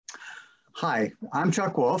Hi, I'm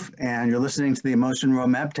Chuck Wolf, and you're listening to the Emotion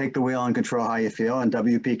Roadmap, Take the Wheel and Control How You Feel on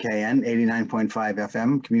WPKN 89.5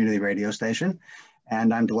 FM community radio station.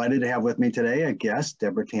 And I'm delighted to have with me today a guest,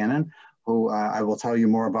 Deborah Tannen, who I will tell you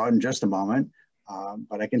more about in just a moment.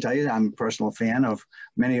 But I can tell you I'm a personal fan of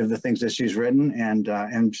many of the things that she's written,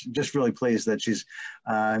 and just really pleased that she's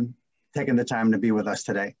taken the time to be with us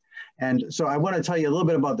today. And so I want to tell you a little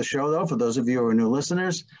bit about the show, though, for those of you who are new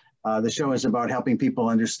listeners. The show is about helping people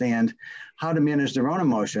understand how to manage their own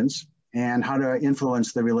emotions and how to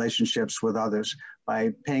influence the relationships with others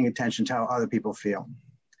by paying attention to how other people feel.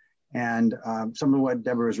 And some of what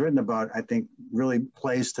Deborah has written about, I think, really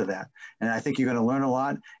plays to that. And I think you're going to learn a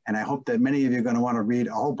lot. And I hope that many of you are going to want to read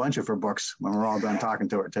a whole bunch of her books when we're all done talking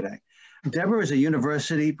to her today. Deborah is a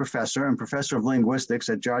university professor and professor of linguistics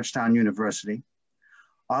at Georgetown University,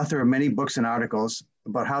 author of many books and articles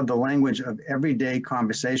about how the language of everyday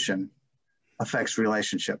conversation affects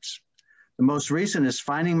relationships. The most recent is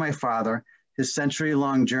Finding My Father, His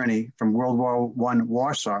Century-Long Journey from World War I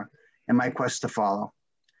Warsaw and My Quest to Follow.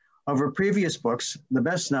 Of her previous books, the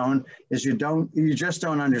best known is You Just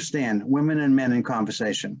Don't Understand, Women and Men in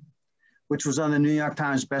Conversation, which was on the New York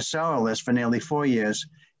Times bestseller list for nearly 4 years,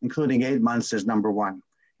 including 8 months as #1,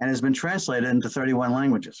 and has been translated into 31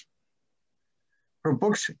 languages. Her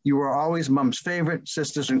books, You Were Always Mom's Favorite,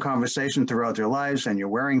 Sisters in Conversation Throughout Their Lives, and You're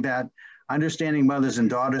Wearing That, Understanding Mothers and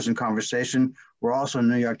Daughters in Conversation, were also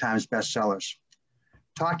New York Times bestsellers.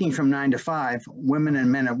 Talking from 9 to 5, Women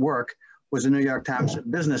and Men at Work, was a New York Times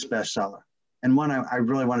business bestseller, and one I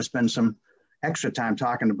really want to spend some extra time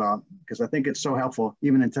talking about because I think it's so helpful,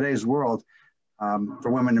 even in today's world,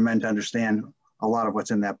 for women and men to understand a lot of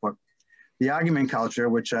what's in that book. The Argument Culture,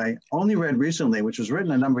 which I only read recently, which was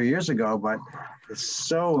written a number of years ago, but it's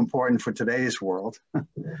so important for today's world.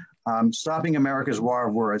 Stopping America's War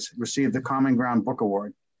of Words received the Common Ground Book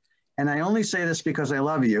Award. And I only say this because I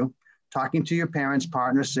love you. Talking to Your Parents,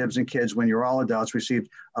 Partners, Sibs, and Kids When You're All Adults received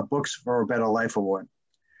a Books for a Better Life Award.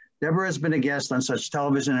 Deborah has been a guest on such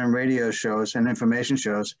television and radio shows and information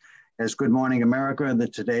shows as Good Morning America, The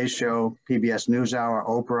Today Show, PBS NewsHour,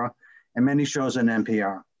 Oprah, and many shows on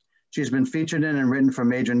NPR. She's been featured in and written for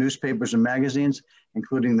major newspapers and magazines,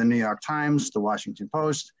 including the New York Times, the Washington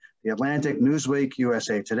Post, the Atlantic, Newsweek,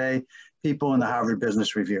 USA Today, People, and the Harvard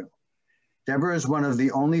Business Review. Deborah is one of the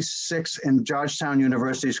only 6 in Georgetown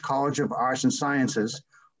University's College of Arts and Sciences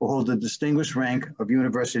who hold the distinguished rank of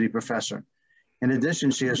university professor. In addition,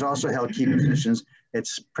 she has also held key positions at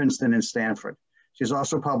Princeton and Stanford. She has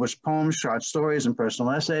also published poems, short stories, and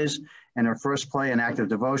personal essays, and her first play, An Act of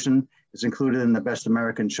Devotion, is included in the Best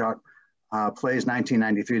American Short Plays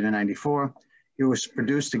 1993 to 94. It was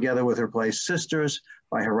produced together with her play Sisters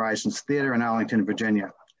by Horizons Theater in Arlington,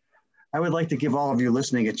 Virginia. I would like to give all of you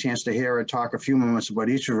listening a chance to hear her talk a few moments about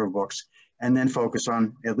each of her books, and then focus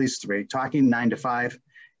on at least 3, Talking 9 to 5,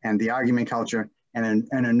 and The Argument Culture, and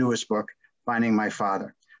her newest book, Finding My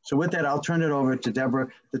Father. So with that, I'll turn it over to Deborah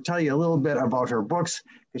to tell you a little bit about her books.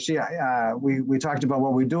 We talked about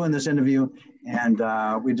what we do in this interview, and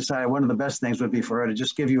we decided one of the best things would be for her to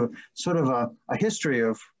just give you sort of a history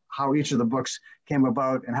of how each of the books came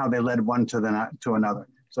about and how they led one to another.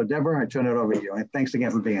 So Deborah, I turn it over to you. And thanks again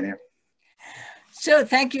for being here. So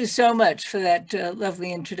thank you so much for that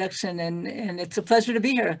lovely introduction, and it's a pleasure to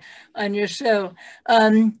be here on your show.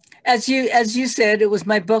 As you said, it was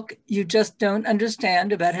my book, You Just Don't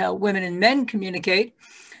Understand, about how women and men communicate,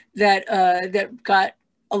 that got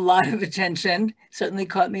a lot of attention. Certainly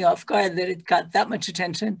caught me off guard that it got that much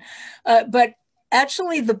attention. But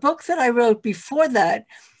actually, the book that I wrote before that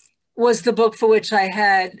was the book for which I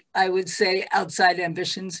had, I would say, outside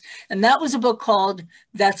ambitions, and that was a book called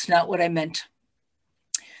That's Not What I Meant.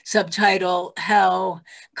 Subtitle, How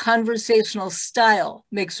Conversational Style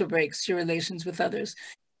Makes or Breaks Your Relations with Others.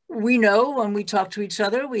 We know when we talk to each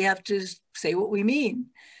other, we have to say what we mean,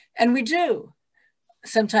 and we do.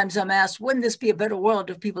 Sometimes I'm asked, wouldn't this be a better world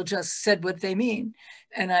if people just said what they mean?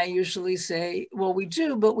 And I usually say, well, we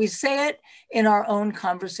do, but we say it in our own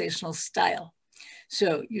conversational style.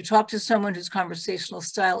 So you talk to someone whose conversational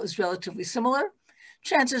style is relatively similar,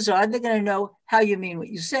 chances are they're going to know how you mean what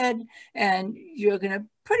you said, and you're going to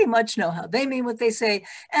pretty much know how they mean what they say.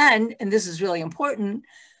 And this is really important,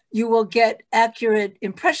 you will get accurate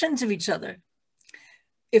impressions of each other.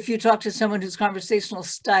 If you talk to someone whose conversational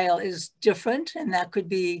style is different, and that could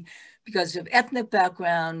be because of ethnic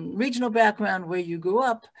background, regional background, where you grew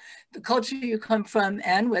up, the culture you come from,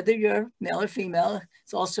 and whether you're male or female,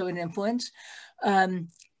 it's also an influence.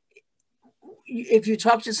 If you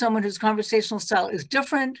talk to someone whose conversational style is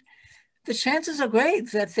different, the chances are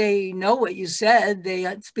great that they know what you said, they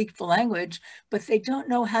speak the language, but they don't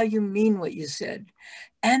know how you mean what you said.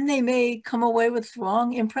 And they may come away with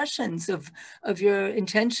wrong impressions of your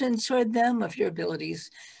intentions toward them, of your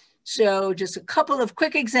abilities. So just a couple of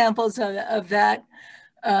quick examples of that.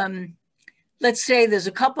 Let's say there's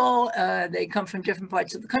a couple, they come from different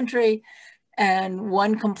parts of the country, and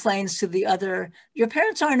one complains to the other, your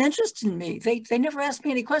parents aren't interested in me. They never ask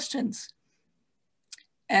me any questions.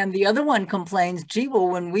 And the other one complains, gee, well,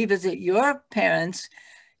 when we visit your parents,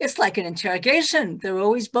 it's like an interrogation. They're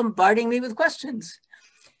always bombarding me with questions.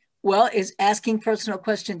 Well, is asking personal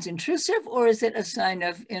questions intrusive, or is it a sign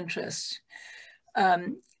of interest?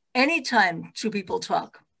 Anytime two people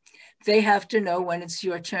talk, they have to know when it's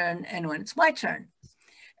your turn and when it's my turn.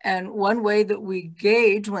 And one way that we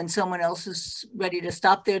gauge when someone else is ready to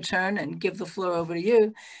stop their turn and give the floor over to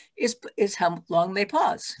you is how long they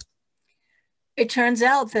pause. It turns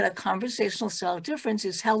out that a conversational style difference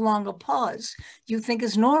is how long a pause you think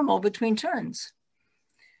is normal between turns.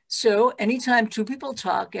 So anytime two people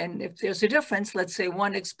talk, and if there's a difference, let's say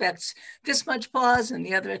one expects this much pause and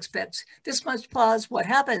the other expects this much pause, what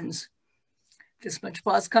happens? This much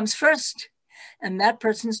pause comes first. And that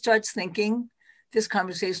person starts thinking, this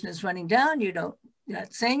conversation is running down, you're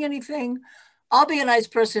not saying anything. I'll be a nice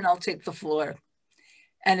person, I'll take the floor.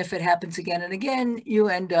 And if it happens again and again, you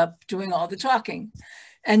end up doing all the talking.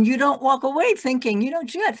 And you don't walk away thinking,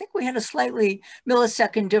 gee, I think we had a slightly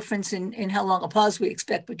millisecond difference in how long a pause we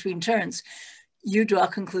expect between turns. You draw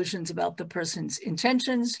conclusions about the person's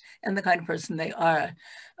intentions and the kind of person they are.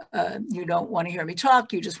 You don't want to hear me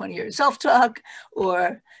talk, you just want to hear yourself talk,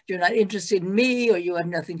 or you're not interested in me, or you have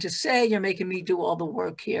nothing to say, you're making me do all the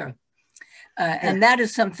work here. And that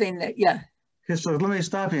is something that, yeah. So let me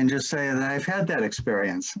stop you and just say that I've had that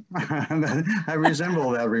experience. I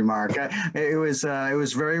resemble that remark. It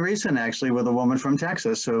was very recent, actually, with a woman from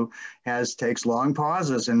Texas who takes long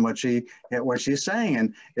pauses in what she's saying,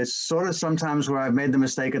 and it's sort of sometimes where I've made the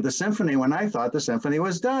mistake at the symphony when I thought the symphony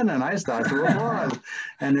was done, and I start to applaud,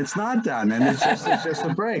 and it's not done, and it's just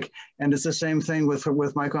a break. And it's the same thing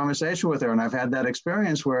with my conversation with her, and I've had that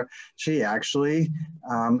experience where she actually,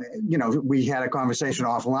 we had a conversation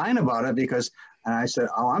offline about it because. And I said,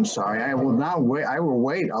 oh, I'm sorry, I will now wait. I will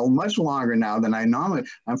wait much longer now than I normally.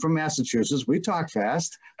 I'm from Massachusetts. We talk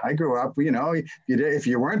fast. I grew up, if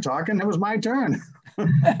you weren't talking, it was my turn. And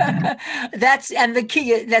the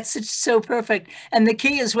key, that's so perfect. And the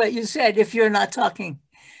key is what you said, if you're not talking.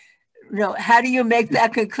 How do you make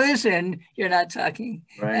that conclusion? You're not talking.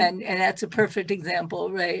 Right. And that's a perfect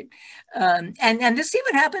example, right? And this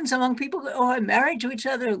even happens among people who are married to each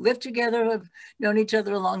other, who live together, who have known each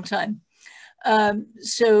other a long time.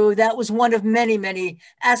 So that was one of many, many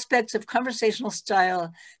aspects of conversational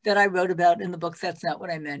style that I wrote about in the book. That's not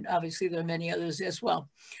what I meant. Obviously, there are many others as well.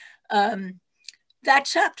 That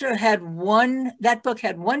book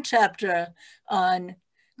had one chapter on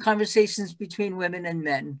conversations between women and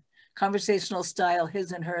men, conversational style,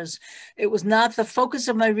 his and hers. It was not the focus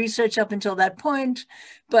of my research up until that point,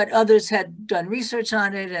 but others had done research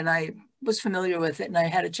on it, and I was familiar with it, and I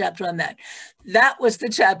had a chapter on that. That was the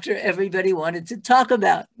chapter everybody wanted to talk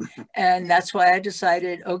about. And that's why I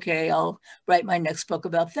decided, okay, I'll write my next book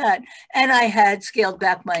about that. And I had scaled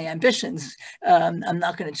back my ambitions. I'm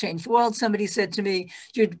not going to change the world. Somebody said to me,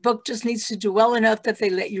 your book just needs to do well enough that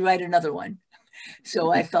they let you write another one.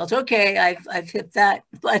 So I felt, okay, I've hit that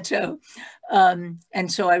plateau.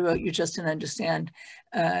 And so I wrote You Just Don't Understand,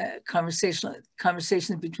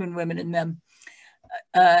 conversations between women and men.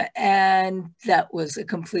 And that was a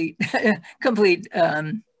complete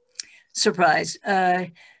surprise.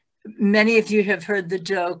 Many of you have heard the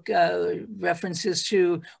joke, references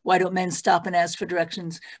to why don't men stop and ask for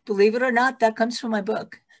directions? Believe it or not, that comes from my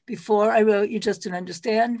book. Before I wrote You Just Don't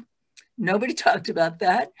Understand, nobody talked about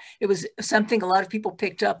that. It was something a lot of people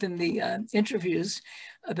picked up in the interviews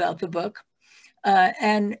about the book.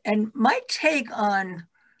 And my take on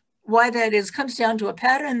why that is comes down to a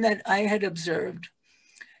pattern that I had observed.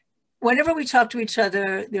 Whenever we talk to each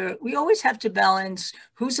other, we always have to balance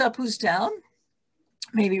who's up, who's down,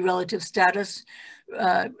 maybe relative status,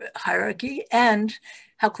 hierarchy, and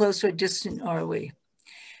how close or distant are we.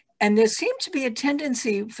 And there seemed to be a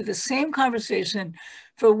tendency for the same conversation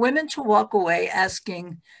for women to walk away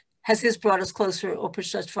asking, has this brought us closer or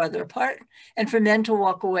pushed us farther apart? And for men to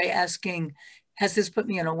walk away asking, has this put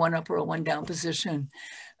me in a one up or a one down position?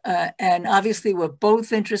 And obviously we're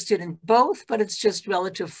both interested in both, but it's just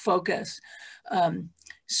relative focus.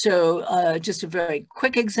 So just a very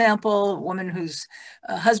quick example, a woman whose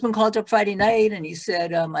husband called up Friday night and he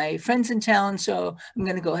said, my friend's in town, so I'm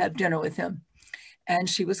gonna go have dinner with him. And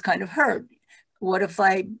she was kind of hurt. What if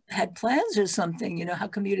I had plans or something? You know, how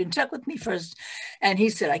come you didn't check with me first? And he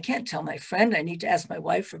said, I can't tell my friend. I need to ask my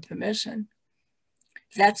wife for permission.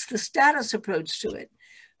 That's the status approach to it.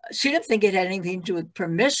 She didn't think it had anything to do with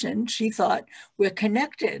permission. She thought we're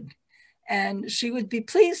connected. And she would be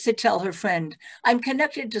pleased to tell her friend, I'm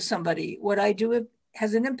connected to somebody. What I do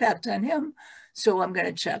has an impact on him, so I'm going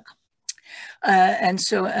to check. And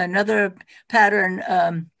so another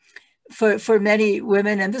pattern for many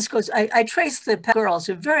women, and this goes, I trace the girls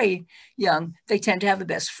who are very young, they tend to have a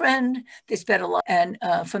best friend, they spend a lot, and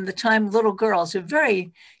from the time little girls are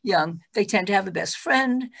very young, they tend to have a best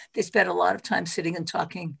friend, they spend a lot of time sitting and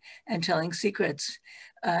talking and telling secrets.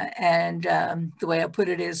 The way I put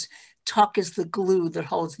it is, talk is the glue that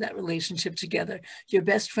holds that relationship together. Your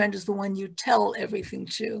best friend is the one you tell everything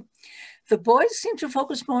to. The boys seem to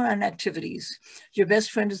focus more on activities. Your best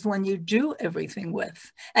friend is the one you do everything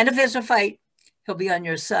with. And if there's a fight, he'll be on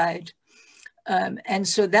your side. And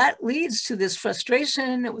so that leads to this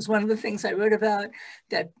frustration. It was one of the things I wrote about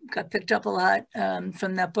that got picked up a lot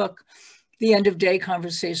from that book, the end of day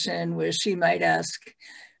conversation, where she might ask,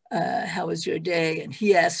 how was your day? And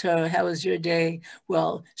he asks her, how was your day?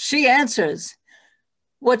 Well, she answers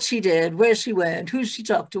what she did, where she went, who she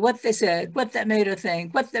talked to, what they said, what that made her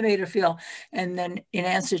think, what that made her feel. And then in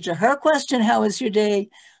answer to her question, how was your day?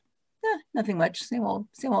 Nothing much, same old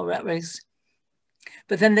rat race.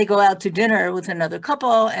 But then they go out to dinner with another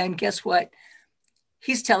couple, and guess what?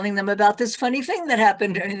 He's telling them about this funny thing that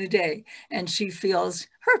happened during the day. And she feels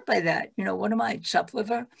hurt by that. You know, what am I, chopped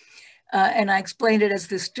liver? And I explained it as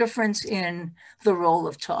this difference in the role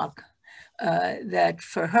of talk, that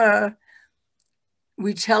for her,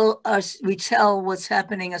 we tell what's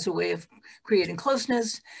happening as a way of creating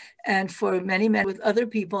closeness. And for many men with other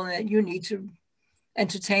people, that you need to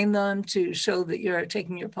entertain them to show that you're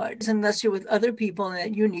taking your part. Unless you're with other people,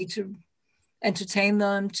 that you need to entertain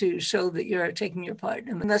them to show that you're taking your part.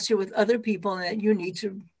 Unless you're with other people, that you need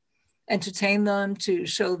to entertain them to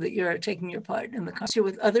show that you're taking your part in the conversation.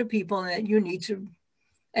 You're with other people, that you need to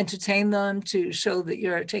entertain them to show that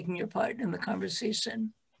you're taking your part in the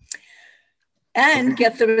conversation. And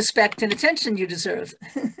get the respect and attention you deserve.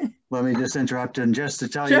 Let me just interrupt and just to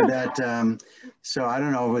tell Sure. you that, so I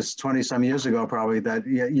don't know, it was 20 some years ago probably that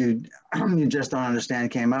you just don't understand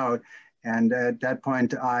came out. And at that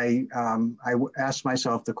point, I asked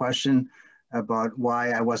myself the question about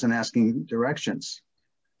why I wasn't asking directions.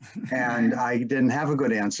 And I didn't have a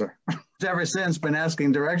good answer. Ever since been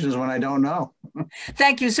asking directions when I don't know.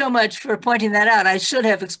 Thank you so much for pointing that out. I should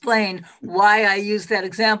have explained why I used that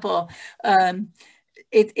example.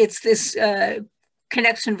 It's this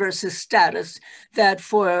connection versus status that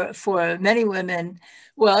for many women,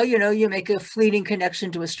 well, you know, you make a fleeting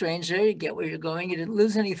connection to a stranger, you get where you're going, you didn't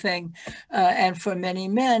lose anything. And for many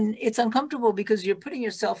men, it's uncomfortable because you're putting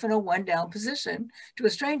yourself in a one-down position to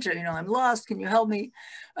a stranger. You know, I'm lost, can you help me?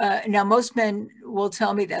 Now, most men will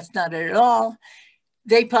tell me that's not it at all.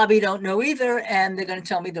 They probably don't know either, and they're going to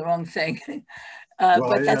tell me the wrong thing. Well,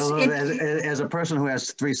 but that's as a person who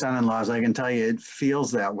has 3 son-in-laws, I can tell you it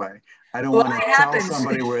feels that way. I don't want to tell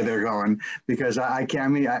somebody where they're going because I can't. I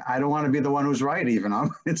mean, I don't want to be the one who's right. Even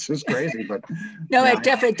it's just crazy. But no, yeah. It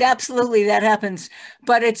definitely, absolutely, that happens.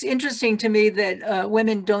 But it's interesting to me that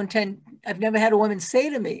women don't tend. I've never had a woman say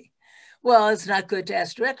to me, "Well, it's not good to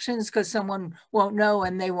ask directions because someone won't know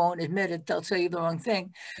and they won't admit it. They'll tell you the wrong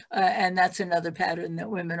thing." And that's another pattern that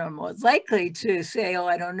women are more likely to say, "Oh,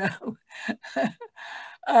 I don't know."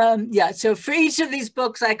 Yeah, so for each of these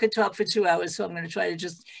books, I could talk for 2 hours, so I'm going to try to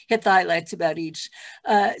just hit the highlights about each.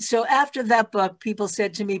 So after that book, people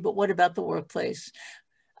said to me, but what about the workplace?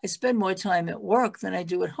 I spend more time at work than I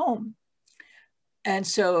do at home. And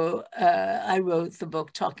so I wrote the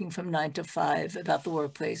book, Talking from 9 to 5, about the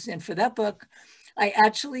workplace. And for that book, I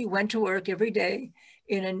actually went to work every day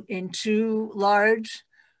in 2 large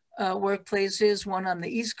workplaces, one on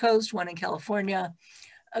the East Coast, one in California.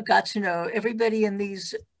 I got to know everybody in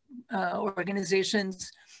these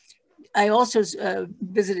organizations. I also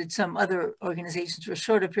visited some other organizations for a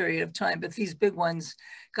shorter period of time, but these big ones,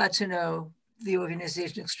 got to know the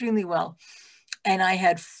organization extremely well. And I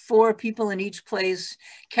had 4 people in each place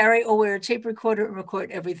carry or wear a tape recorder and record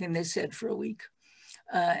everything they said for a week.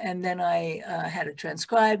 And then I had it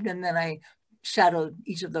transcribed, and then I shadowed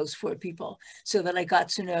each of those 4 people so that I got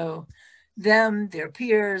to know them, their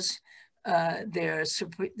peers, their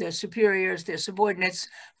superiors, their subordinates,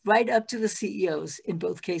 right up to the CEOs in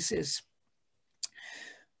both cases.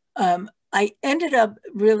 I ended up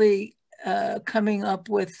really coming up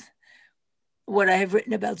with what I have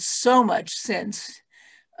written about so much since,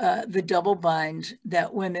 the double bind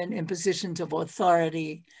that women in positions of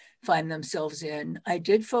authority find themselves in. I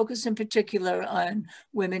did focus in particular on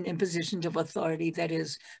women in positions of authority, that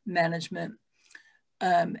is management.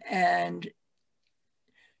 And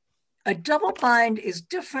a double bind is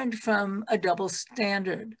different from a double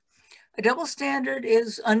standard. A double standard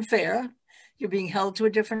is unfair. You're being held to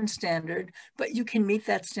a different standard, but you can meet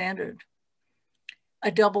that standard.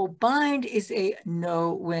 A double bind is a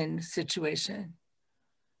no-win situation.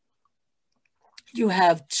 You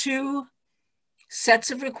have two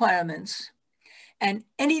sets of requirements, and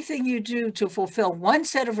anything you do to fulfill one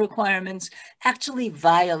set of requirements actually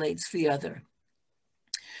violates the other.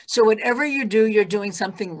 So whatever you do, you're doing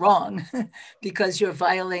something wrong because you're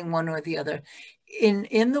violating one or the other.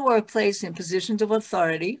 In the workplace, in positions of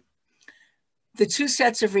authority, the two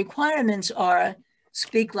sets of requirements are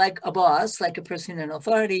speak like a boss, like a person in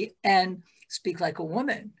authority, and speak like a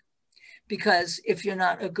woman. Because if you're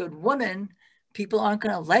not a good woman, people aren't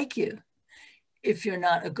going to like you. If you're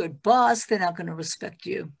not a good boss, they're not going to respect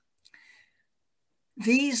you.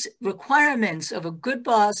 These requirements of a good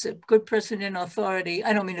boss, a good person in authority,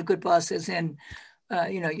 I don't mean a good boss as in,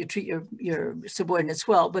 you treat your subordinates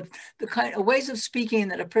well, but the kind of ways of speaking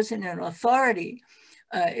that a person in authority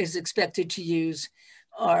is expected to use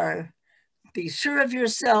are be sure of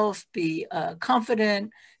yourself, be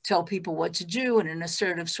confident, tell people what to do in an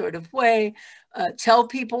assertive sort of way, tell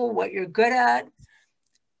people what you're good at.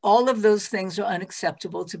 All of those things are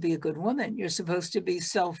unacceptable to be a good woman. You're supposed to be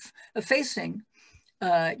self-effacing.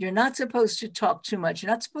 You're not supposed to talk too much.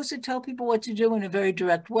 You're not supposed to tell people what to do in a very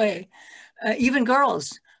direct way. Even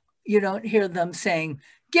girls, you don't hear them saying,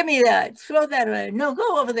 give me that, throw that away. No,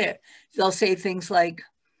 go over there. They'll say things like,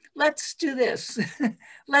 let's do this.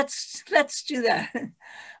 let's do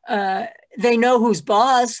that. They know who's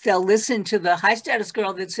boss. They'll listen to the high status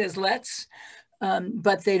girl that says, let's,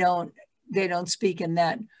 but they don't speak in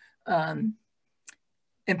that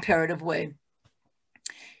imperative way.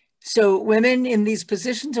 So women in these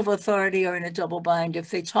positions of authority are in a double bind.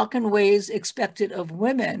 If they talk in ways expected of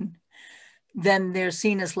women, then they're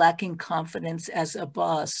seen as lacking confidence as a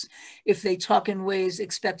boss. If they talk in ways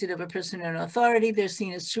expected of a person in authority, they're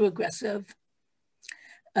seen as too aggressive.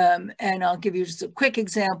 And I'll give you just a quick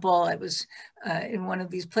example. I was in one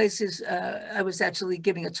of these places. I was actually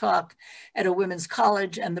giving a talk at a women's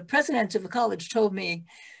college, and the president of the college told me,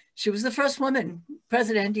 she was the first woman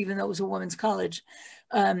president, even though it was a women's college.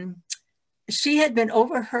 She had been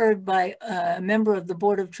overheard by a member of the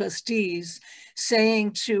board of trustees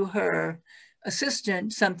saying to her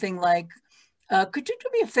assistant something like, could you do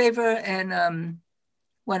me a favor? And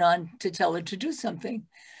went on to tell her to do something.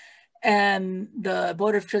 And the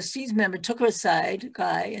board of trustees member took her aside,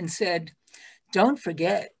 Guy, and said, don't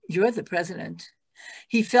forget, you're the president.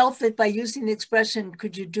 He felt that by using the expression,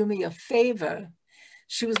 could you do me a favor?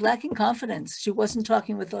 She was lacking confidence. She wasn't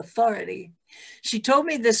talking with authority. She told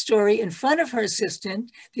me this story in front of her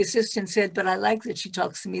assistant. The assistant said, but I like that she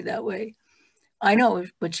talks to me that way. I know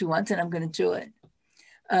what she wants and I'm going to do it.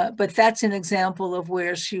 But that's an example of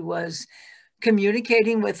where she was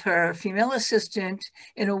communicating with her female assistant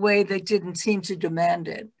in a way that didn't seem to demand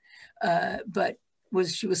it, but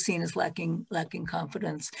she was seen as lacking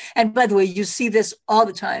confidence. And by the way, you see this all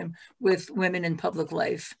the time with women in public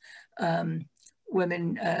life.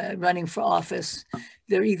 Women running for office,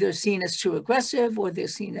 they're either seen as too aggressive or they're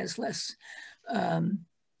seen as less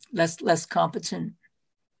competent.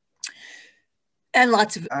 And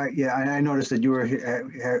lots of yeah, I noticed that you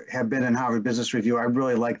have been in Harvard Business Review. I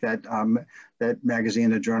really like that that magazine,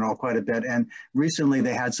 the journal, quite a bit. And recently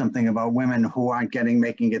they had something about women who aren't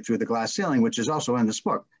making it through the glass ceiling, which is also in this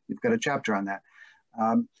book. You've got a chapter on that.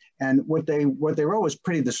 And what they wrote was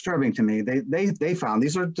pretty disturbing to me. They found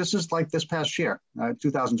this is like this past year,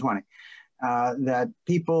 2020, that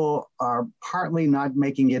people are partly not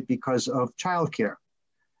making it because of childcare,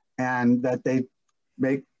 and that they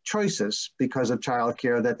make choices because of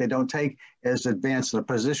childcare that they don't take as advanced a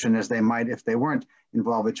position as they might if they weren't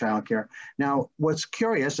involved with childcare. Now, what's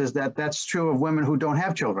curious is that that's true of women who don't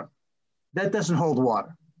have children. That doesn't hold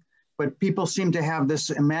water. But people seem to have this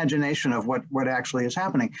imagination of what actually is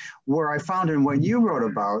happening. Where I found in what you wrote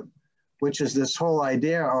about, which is this whole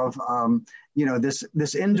idea of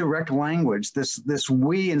this indirect language, this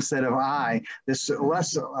we instead of I, this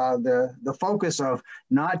less the focus of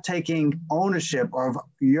not taking ownership of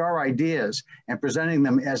your ideas and presenting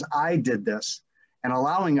them as I did this, and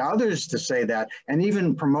allowing others to say that, and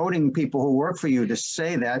even promoting people who work for you to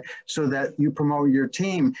say that so that you promote your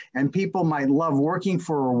team. And people might love working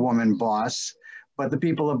for a woman boss, but the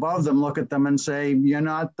people above them look at them and say, you're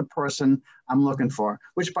not the person I'm looking for,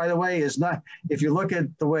 which, by the way, is not, if you look at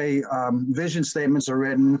the way vision statements are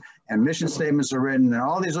written and mission statements are written, and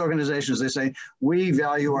all these organizations, they say, we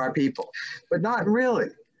value our people, but not really.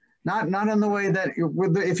 Not in the way that,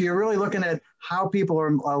 if you're really looking at how people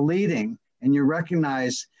are leading, and you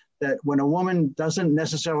recognize that when a woman doesn't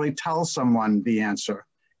necessarily tell someone the answer,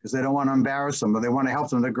 because they don't want to embarrass them, or they want to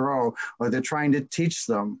help them to grow, or they're trying to teach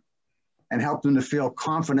them and help them to feel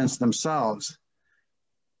confidence themselves,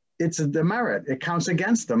 it's a demerit. It counts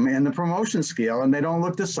against them in the promotion scale, and they don't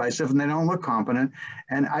look decisive and they don't look competent.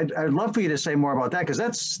 And I'd love for you to say more about that, because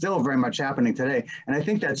that's still very much happening today. And I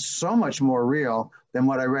think that's so much more real than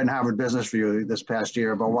what I read in Harvard Business Review this past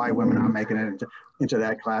year about why women aren't making it into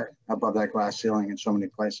that class, above that glass ceiling in so many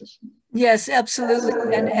places. Yes,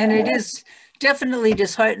 absolutely. And it is definitely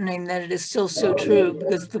disheartening that it is still so true,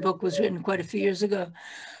 because the book was written quite a few years ago.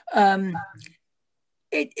 I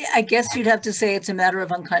guess you'd have to say it's a matter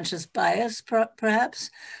of unconscious bias,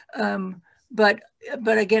 perhaps. But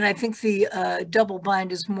again, I think the double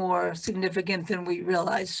bind is more significant than we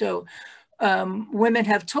realize. So women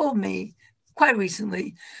have told me quite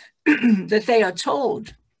recently that they are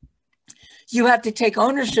told, you have to take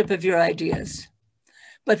ownership of your ideas.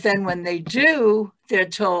 But then when they do, they're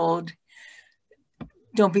told,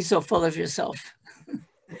 don't be so full of yourself.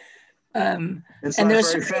 It's and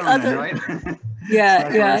there's very feminine, other, right?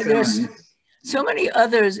 Yeah. There's so many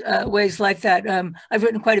other ways like that. I've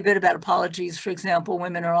written quite a bit about apologies. For example,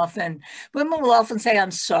 women will often say,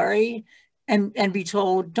 I'm sorry, and be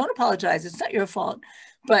told, don't apologize. It's not your fault.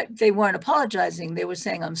 But they weren't apologizing. They were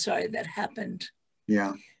saying, I'm sorry that happened.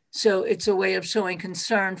 Yeah. So it's a way of showing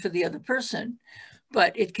concern for the other person,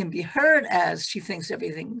 but it can be heard as she thinks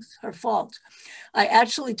everything's her fault. I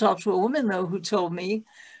actually talked to a woman, though, who told me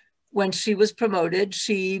when she was promoted,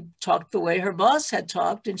 she talked the way her boss had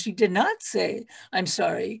talked, and she did not say, I'm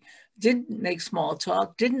sorry, didn't make small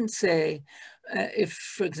talk, didn't say, if,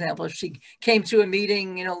 for example, if she came to a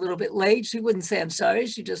meeting, a little bit late, she wouldn't say, I'm sorry,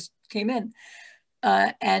 she just came in.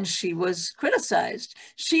 And she was criticized.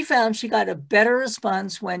 She found she got a better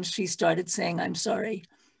response when she started saying, I'm sorry,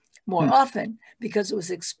 more often, because it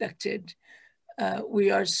was expected.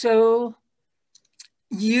 We are so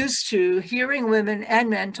used to hearing women and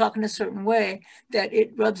men talk in a certain way that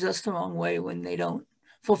it rubs us the wrong way when they don't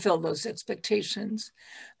fulfill those expectations.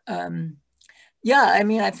 I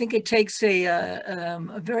think it takes a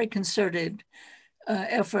very concerted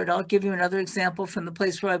effort. I'll give you another example from the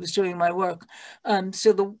place where I was doing my work.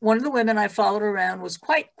 So one of the women I followed around was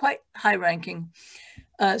quite high ranking.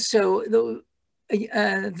 So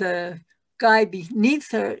the guy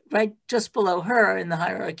beneath her, right just below her in the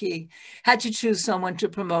hierarchy, had to choose someone to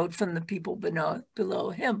promote from the people below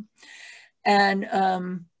him.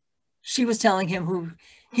 And she was telling him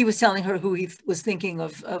he was telling her who he was thinking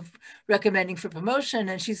of recommending for promotion.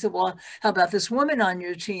 And she said, well, how about this woman on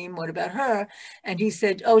your team? What about her? And he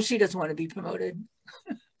said, oh, she doesn't want to be promoted.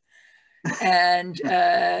 And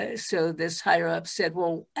so this higher up said,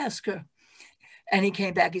 well, ask her. And he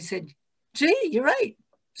came back, he said, gee, you're right.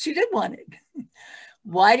 She did want it.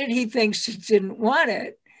 Why did he think she didn't want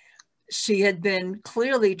it? She had been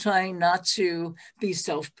clearly trying not to be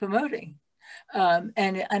self-promoting.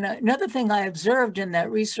 And another thing I observed in that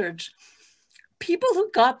research, people who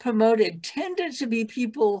got promoted tended to be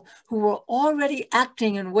people who were already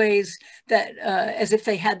acting in ways that, as if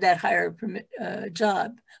they had that higher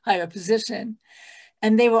job, higher position.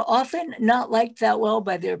 And they were often not liked that well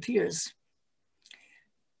by their peers.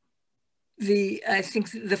 I think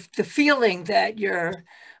the feeling that you're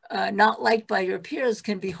not liked by your peers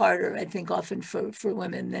can be harder, I think, often for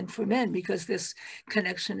women than for men, because this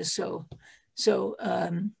connection is so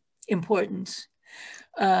important.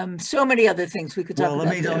 So many other things we could talk about. Well,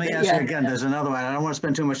 let me ask you again. There's another one. I don't want to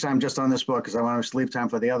spend too much time just on this book because I want to leave time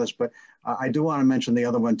for the others. But I do want to mention the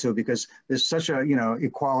other one too, because there's such a,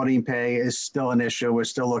 equality in pay is still an issue. We're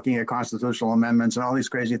still looking at constitutional amendments and all these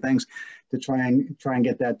crazy things to try and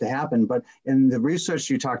get that to happen. But in the research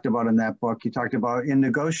you talked about in that book, you talked about in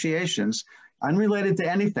negotiations, unrelated to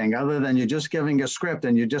anything other than you're just giving a script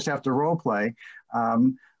and you just have to role play.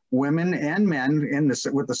 Women and men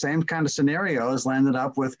with the same kind of scenarios landed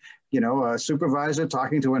up with, a supervisor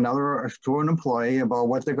talking to an employee about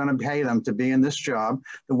what they're going to pay them to be in this job.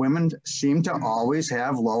 The women seem to always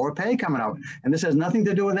have lower pay coming out. And this has nothing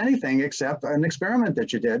to do with anything except an experiment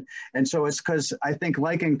that you did. And so it's because I think,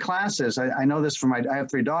 like in classes, I know this from I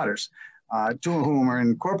have 3 daughters. 2 of whom are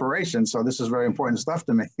in corporations, so this is very important stuff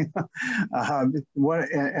to me. I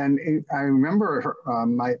remember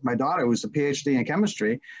my daughter, who's a PhD in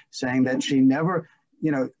chemistry, saying that she never,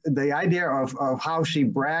 you know, the idea of how she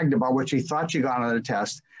bragged about what she thought she got on the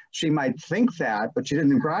test, she might think that, but she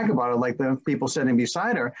didn't brag about it like the people sitting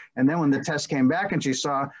beside her. And then when the test came back and she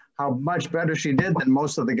saw how much better she did than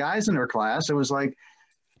most of the guys in her class, it was like,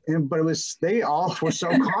 but it was, they all were so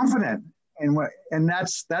confident. And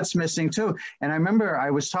that's missing too. And I remember I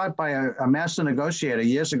was taught by a master negotiator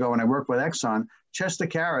years ago when I worked with Exxon, Chester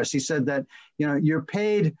Karras. He said that, you know, you're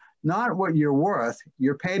paid not what you're worth,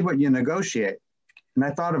 you're paid what you negotiate. And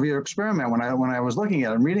I thought of your experiment when I was looking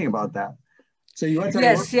at it and reading about that. So you went to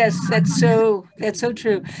yes, that's so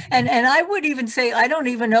true. And I would even say, I don't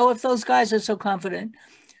even know if those guys are so confident.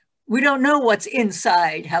 We don't know what's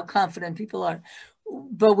inside, how confident people are,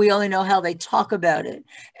 but we only know how they talk about it.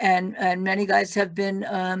 And many guys have been,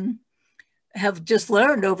 have just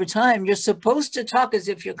learned over time, you're supposed to talk as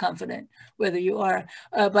if you're confident, whether you are.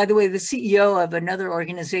 By the way, the CEO of another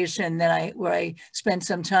organization where I spent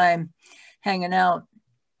some time hanging out,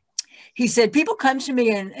 he said, people come to me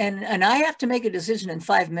and I have to make a decision in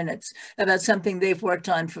 5 minutes about something they've worked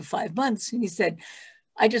on for 5 months. And he said,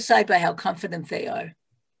 I decide by how confident they are.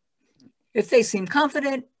 If they seem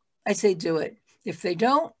confident, I say do it. If they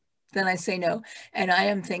don't, then I say no. And I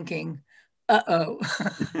am thinking, uh-oh,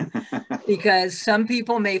 because some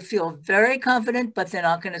people may feel very confident, but they're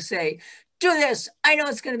not going to say, do this. I know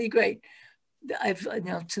it's going to be great.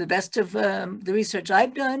 To the best of the research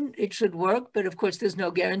I've done, it should work, but of course there's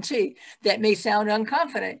no guarantee. That may sound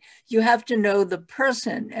unconfident. You have to know the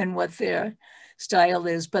person and what their style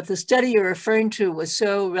is. But the study you're referring to was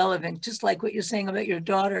so relevant, just like what you're saying about your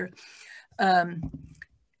daughter.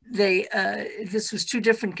 This was 2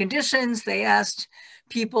 different conditions. They asked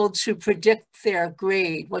people to predict their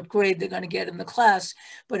grade, what grade they're going to get in the class.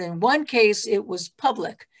 But in one case, it was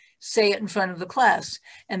public, say it in front of the class.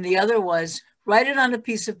 And the other was write it on a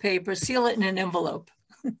piece of paper, seal it in an envelope,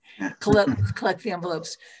 collect the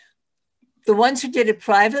envelopes. The ones who did it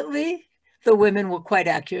privately, the women were quite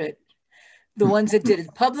accurate. The ones that did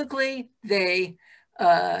it publicly, they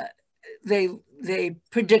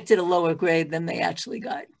predicted a lower grade than they actually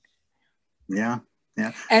got. Yeah.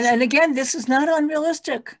 And again, this is not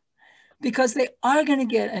unrealistic because they are going to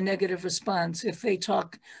get a negative response if they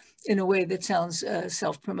talk in a way that sounds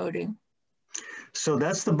self-promoting. So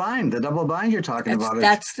that's the bind, the double bind you're talking about.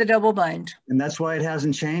 That's the double bind. And that's why it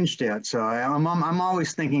hasn't changed yet. So I'm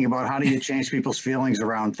always thinking about how do you change people's feelings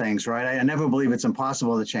around things, right? I never believe it's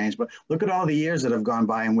impossible to change, but look at all the years that have gone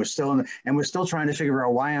by and we're still trying to figure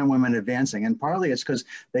out why aren't women advancing. And partly it's because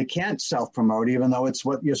they can't self-promote, even though it's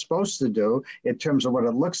what you're supposed to do in terms of what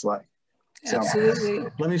it looks like. So absolutely.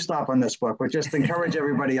 Let me stop on this book, but just encourage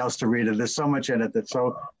everybody else to read it. There's so much in it that's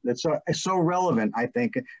so relevant, I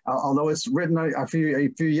think. Although it's written a few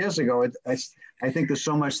years ago, I think there's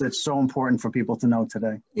so much that's so important for people to know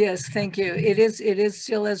today. Yes, thank you. It is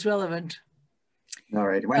still as relevant. All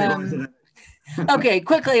right. Okay,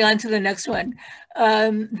 quickly on to the next one.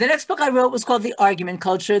 The next book I wrote was called The Argument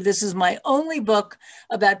Culture. This is my only book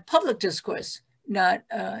about public discourse, not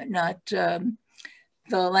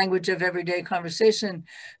the language of everyday conversation.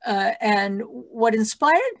 And what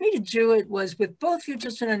inspired me to do it was with both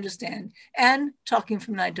Futures and Understand and Talking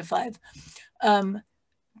from 9 to 5.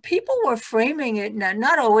 People were framing it,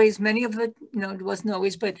 not always, many of it, it wasn't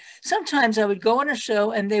always, but sometimes I would go on a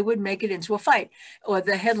show and they would make it into a fight, or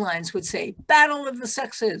the headlines would say, Battle of the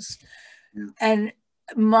Sexes. Yeah. And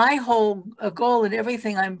my whole goal in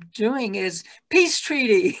everything I'm doing is peace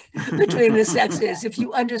treaty between the sexes. If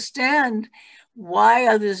you understand why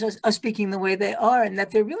others are speaking the way they are and that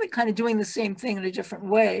they're really kind of doing the same thing in a different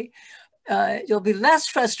way, you'll be less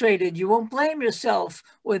frustrated. You won't blame yourself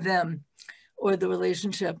or them or the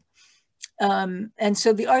relationship. And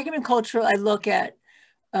so the argument culture, I look at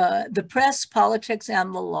the press, politics,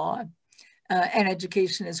 and the law, and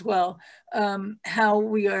education as well. How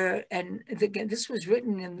we are, and again, this was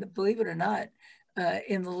written believe it or not,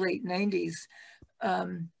 in the late 90s.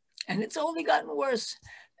 And it's only gotten worse.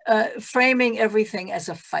 Framing everything as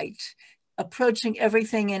a fight, approaching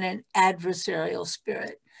everything in an adversarial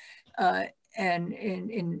spirit. And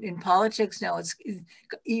in politics now, it's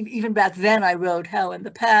even back then I wrote how in the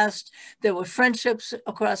past there were friendships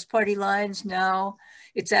across party lines. Now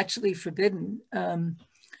it's actually forbidden.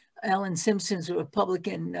 Alan Simpson's a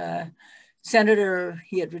Republican senator.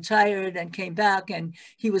 He had retired and came back, and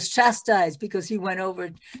he was chastised because he went over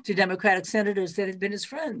to Democratic senators that had been his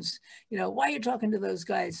friends. Why are you talking to those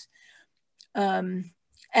guys? And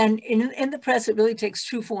in the press, it really takes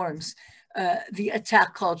 2 forms. The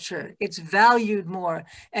attack culture, it's valued more.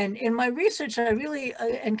 And in my research, I really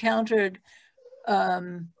encountered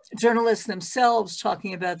journalists themselves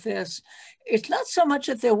talking about this. It's not so much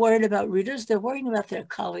that they're worried about readers, they're worried about their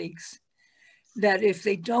colleagues. That if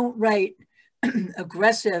they don't write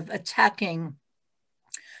aggressive, attacking,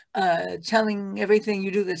 telling everything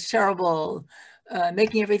you do that's terrible,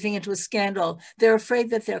 making everything into a scandal, they're afraid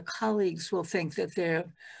that their colleagues will think that they're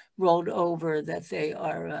rolled over, that they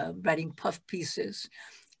are writing puff pieces.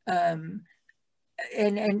 And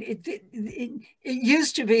it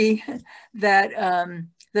used to be that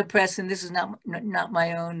the press, and this is not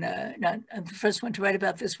my own, I'm the first one to write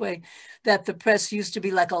about this way, that the press used to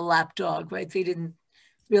be like a lapdog, right? They didn't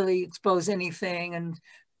really expose anything. And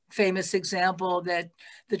famous example that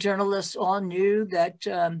the journalists all knew that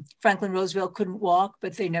Franklin Roosevelt couldn't walk,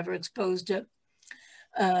 but they never exposed it.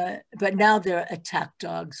 But now they're attack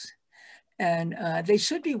dogs, and they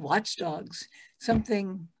should be watchdogs,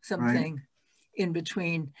 something right in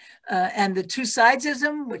between. And the two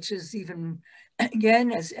sidesism, which is even,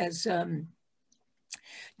 again, as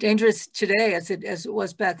dangerous today as it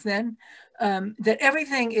was back then, that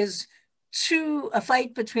everything is a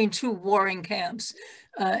fight between two warring camps.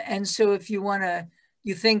 And so if you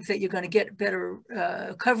think that you're going to get better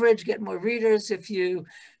coverage, get more readers, if you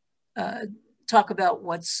talk about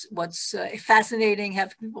what's fascinating,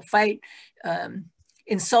 have people fight,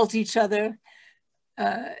 insult each other.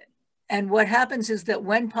 And what happens is that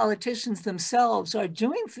when politicians themselves are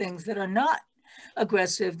doing things that are not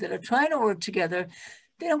aggressive, that are trying to work together,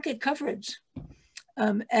 they don't get coverage.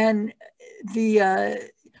 And the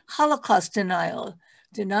Holocaust denial,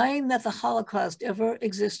 denying that the Holocaust ever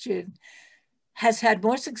existed, has had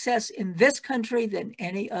more success in this country than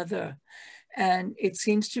any other. And it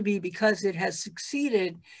seems to be because it has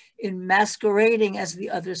succeeded in masquerading as the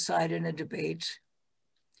other side in a debate.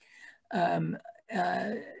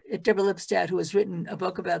 Deborah Lipstadt, who has written a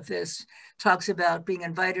book about this, talks about being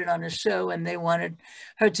invited on a show and they wanted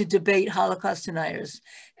her to debate Holocaust deniers.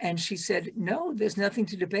 And she said, no, there's nothing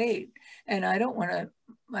to debate. And I don't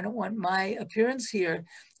want my appearance here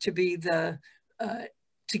to be to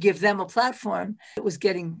give them a platform. It was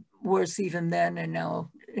getting worse even then. And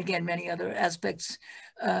now, again, many other aspects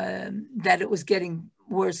that it was getting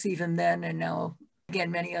worse even then. And now,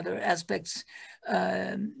 again, many other aspects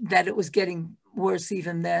that it was getting worse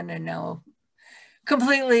even then, and now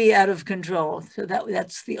completely out of control. So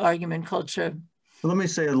that's the argument culture. Well, let me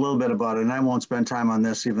say a little bit about it, and I won't spend time on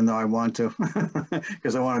this, even though I want to,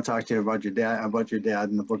 because I want to talk to you about your dad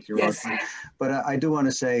and the book you wrote. Yes. But I do want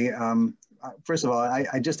to say, first of all,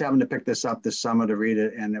 I just happened to pick this up this summer to read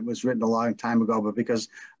it, and it was written a long time ago, but because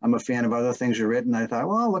I'm a fan of other things you've written, I thought,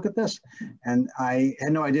 well, look at this. And I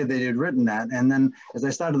had no idea that you'd written that. And then as I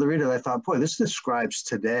started to read it, I thought, boy, this describes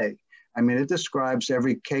today. I mean, it describes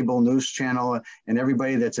every cable news channel and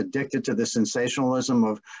everybody that's addicted to the sensationalism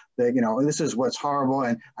of this is what's horrible.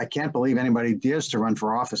 And I can't believe anybody dares to run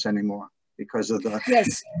for office anymore because of the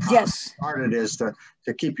how hard it is to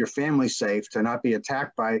keep your family safe, to not be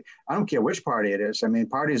attacked by, I don't care which party it is. I mean,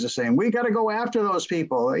 parties are saying, we got to go after those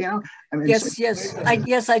people, I mean,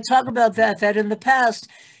 yes, I talk about that in the past,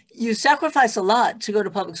 you sacrifice a lot to go to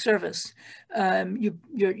public service,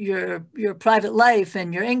 your private life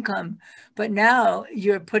and your income, but now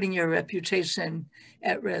you're putting your reputation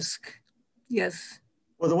at risk. Yes.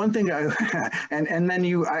 Well, the one thing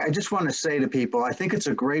I just want to say to people, I think it's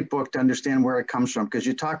a great book to understand where it comes from, because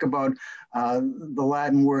you talk about the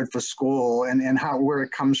Latin word for school and where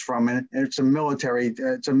it comes from, and it's a military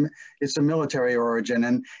origin,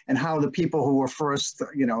 and how the people who were first,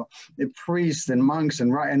 the priests and monks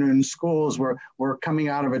and in schools were coming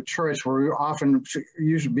out of a church where we were often,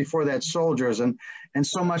 usually before that, soldiers, and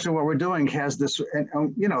so much of what we're doing has this,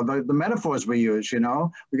 the metaphors we use, we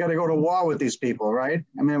got to go to war with these people, right?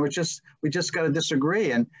 I mean, we just got to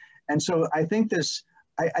disagree, and so I think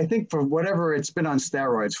I think for whatever, it's been on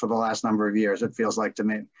steroids for the last number of years, it feels like to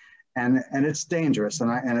me, and it's dangerous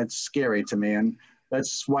and it's scary to me, and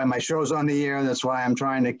that's why my show's on the air. That's why I'm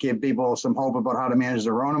trying to give people some hope about how to manage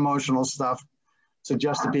their own emotional stuff.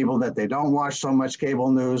 Suggest to people that they don't watch so much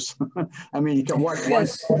cable news. I mean, you can watch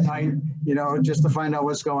once a night, just to find out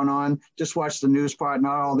what's going on. Just watch the news part,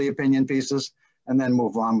 not all the opinion pieces, and then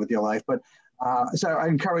move on with your life. But so I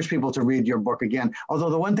encourage people to read your book again.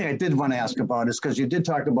 Although the one thing I did want to ask about is, because you did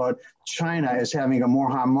talk about China as having a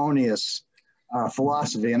more harmonious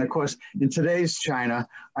philosophy. And of course, in today's China,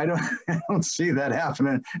 I don't see that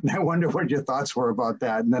happening. And I wonder what your thoughts were about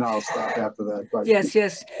that. And then I'll stop after that. But.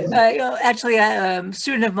 Yes. Actually, a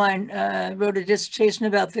student of mine wrote a dissertation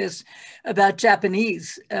about this, about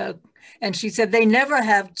Japanese. And she said they never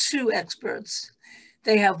have two experts.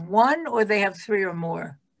 They have one, or they have three or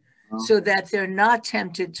more, so that they're not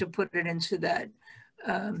tempted to put it into that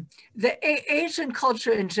Asian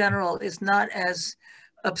culture in general is not as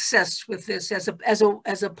obsessed with this as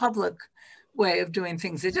a public way of doing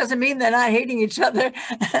things. It doesn't mean they're not hating each other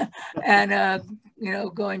and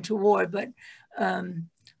going to war, but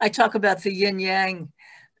I talk about the yin yang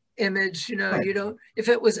image. If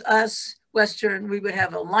it was us Western, we would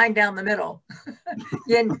have a line down the middle,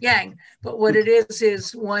 yin yang. But what it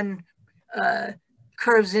is one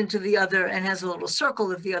curves into the other and has a little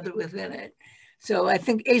circle of the other within it. So I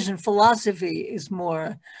think Asian philosophy is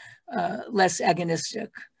more less agonistic.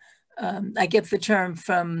 I get the term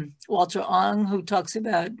from Walter Ong, who talks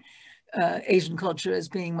about Asian culture as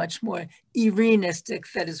being much more Irenistic,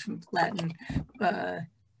 that is from Latin,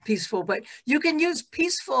 peaceful. But you can use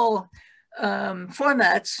peaceful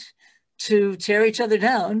formats to tear each other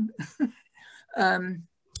down.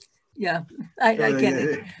 Yeah, I get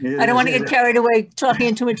it. I don't want to get carried away talking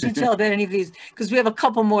in too much detail about any of these, because we have a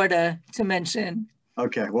couple more to mention.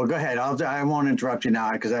 Okay, well, go ahead. I won't interrupt you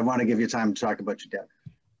now because I want to give you time to talk about your dad.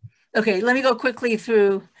 Okay, let me go quickly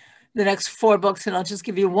through the next 4 books, and I'll just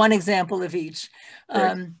give you one example of each.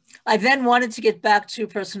 I then wanted to get back to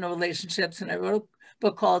personal relationships, and I wrote a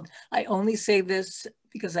book called I Only Say This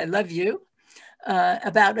Because I Love You,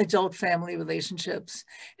 about adult family relationships.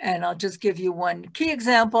 And I'll just give you one key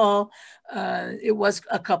example. It was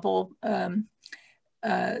a couple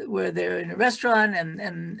where they're in a restaurant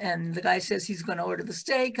and the guy says he's going to order the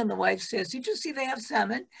steak, and the wife says, "Did you see they have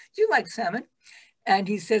salmon? Do you like salmon?" And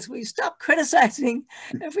he says, "Will you stop criticizing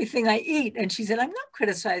everything I eat?" And she said, "I'm not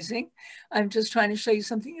criticizing. I'm just trying to show you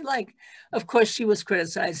something you like." Of course, she was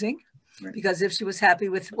criticizing. Right. Because if she was happy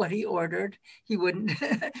with what he ordered, she wouldn't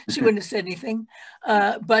have said anything.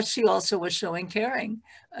 But she also was showing caring.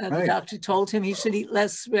 The doctor told him he should eat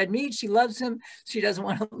less red meat. She loves him. She doesn't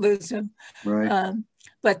want to lose him. Right.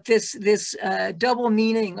 But this double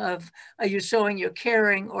meaning of, are you showing you're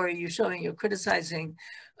caring or are you showing you're criticizing,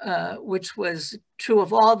 which was true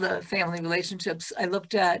of all the family relationships I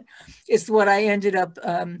looked at, is what I ended up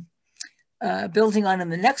building on in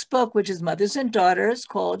the next book, which is Mothers and Daughters,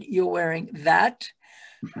 called You're Wearing That.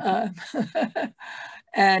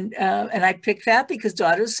 And I picked that because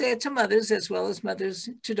daughters say it to mothers as well as mothers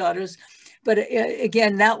to daughters. But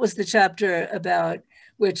again, that was the chapter about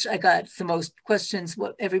which I got the most questions,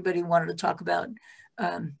 what everybody wanted to talk about.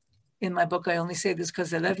 In my book, I Only Say This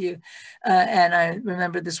Because I Love You. And I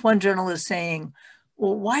remember this one journalist saying,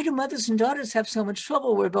 "Well, why do mothers and daughters have so much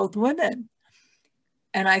trouble? We're both women."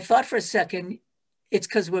 And I thought for a second, it's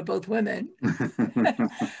because we're both women.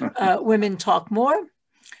 Women talk more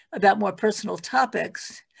about more personal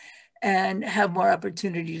topics and have more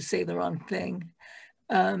opportunity to say the wrong thing.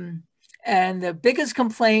 And the biggest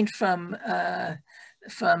complaint from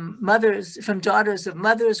daughters of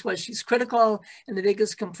mothers was she's critical, and the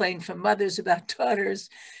biggest complaint from mothers about daughters,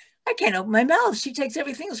 "I can't open my mouth. She takes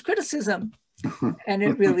everything as criticism." And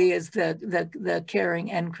it really is the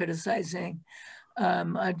caring and criticizing.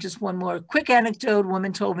 Just one more quick anecdote. A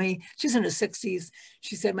woman told me, she's in her 60s.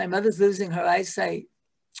 She said, "My mother's losing her eyesight,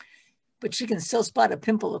 but she can still spot a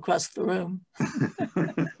pimple across the room."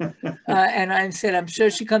 And I said, "I'm sure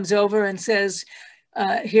she comes over and says,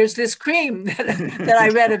 here's this cream that I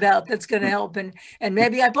read about that's going to help, and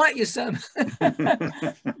maybe I bought you some."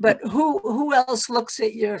 But who else looks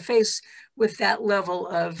at your face with that level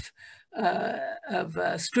of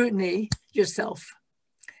scrutiny? Yourself.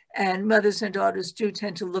 And mothers and daughters do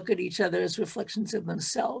tend to look at each other as reflections of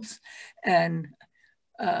themselves and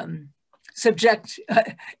subject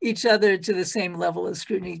each other to the same level of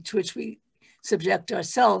scrutiny to which we subject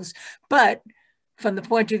ourselves. But from the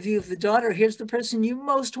point of view of the daughter, here's the person you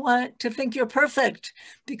most want to think you're perfect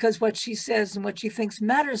because what she says and what she thinks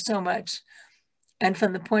matters so much. And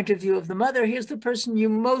from the point of view of the mother, here's the person you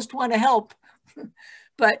most want to help.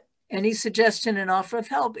 But any suggestion and offer of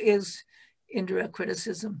help is indirect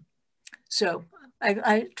criticism. So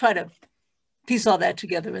I try to piece all that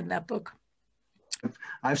together in that book.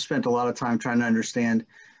 I've spent a lot of time trying to understand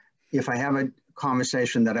if I have a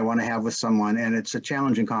conversation that I want to have with someone and it's a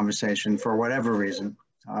challenging conversation for whatever reason,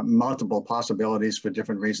 multiple possibilities for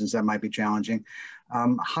different reasons that might be challenging.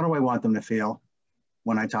 How do I want them to feel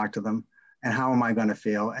when I talk to them, and how am I going to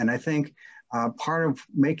feel? And I think part of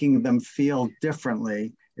making them feel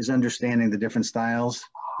differently is understanding the different styles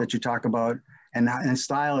that you talk about. And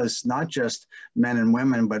style is not just men and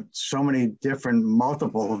women, but so many different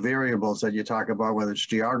multiple variables that you talk about, whether it's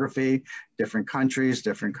geography, different countries,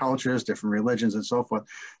 different cultures, different religions, and so forth.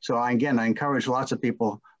 So again, I encourage lots of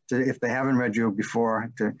people to, if they haven't read you before,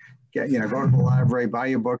 to get, go to the library, buy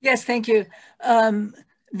your book. Yes, thank you.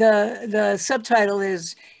 The subtitle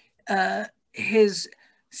is his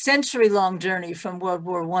century-long journey from World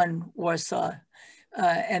War I Warsaw,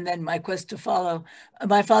 and then my quest to follow.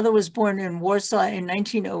 My father was born in Warsaw in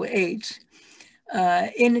 1908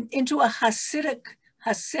 into a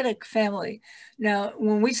Hasidic family. Now,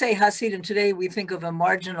 when we say Hasidim today, we think of a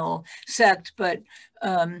marginal sect, but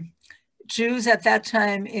Jews at that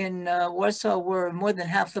time in Warsaw were more than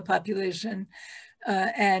half the population,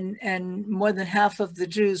 and more than half of the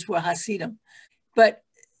Jews were Hasidim. But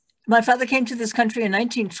my father came to this country in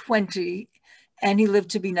 1920, and he lived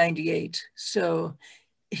to be 98. So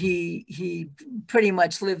he pretty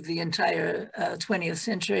much lived the entire 20th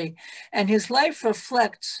century, and his life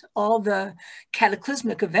reflects all the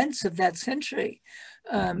cataclysmic events of that century.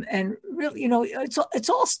 And really, it's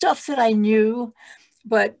all stuff that I knew,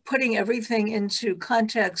 but putting everything into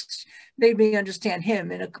context made me understand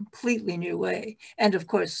him in a completely new way. And of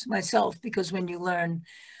course, myself, because when you learn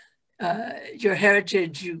your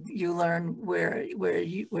heritage, you learn where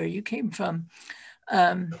you came from.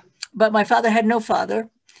 But my father had no father.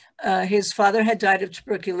 His father had died of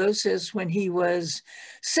tuberculosis when he was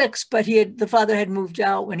 6, but the father had moved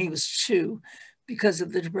out when he was 2 because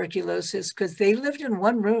of the tuberculosis, because they lived in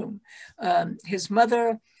one room. His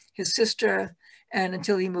mother, his sister, and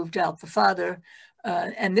until he moved out, the father.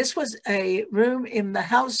 And this was a room in the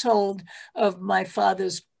household of my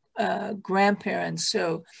father's grandparents,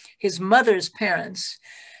 so his mother's parents.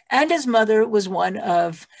 And his mother was one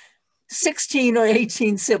of 16 or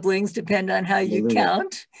 18 siblings, depend on how you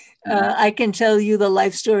count. I can tell you the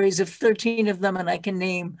life stories of 13 of them, and I can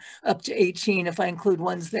name up to 18 if I include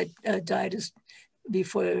ones that died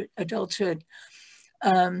before adulthood.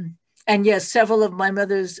 And yes, several of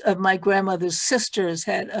my grandmother's sisters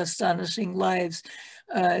had astonishing lives.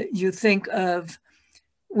 You think of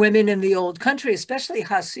women in the old country, especially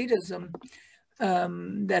Hasidism,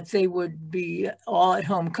 that they would be all at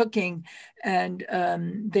home cooking, and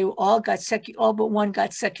they all but one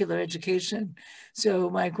got secular education. So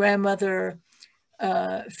my grandmother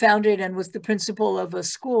founded and was the principal of a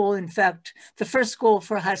school, in fact, the first school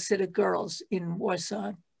for Hasidic girls in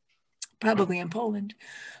Warsaw, probably in Poland.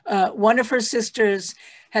 One of her sisters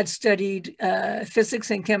had studied physics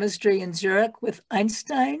and chemistry in Zurich with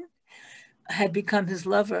Einstein, had become his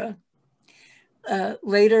lover.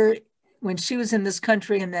 Later, when she was in this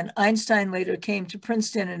country, and then Einstein later came to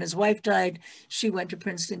Princeton and his wife died, she went to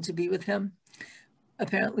Princeton to be with him.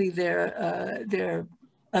 Apparently their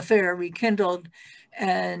affair rekindled,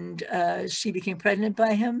 and she became pregnant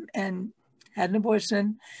by him and had an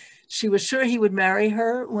abortion. She was sure he would marry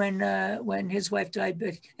her when his wife died,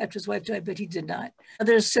 but after his wife died, but he did not.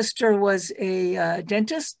 Their sister was a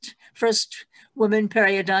dentist, first woman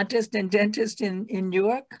periodontist and dentist in New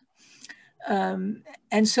York.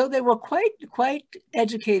 And so they were quite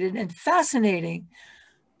educated and fascinating.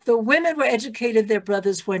 The women were educated, their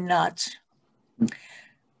brothers were not.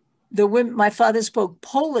 My father spoke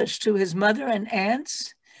Polish to his mother and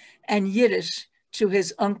aunts, and Yiddish to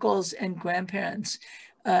his uncles and grandparents.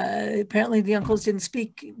 Apparently the uncles didn't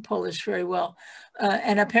speak Polish very well.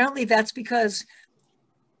 And apparently that's because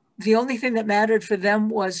the only thing that mattered for them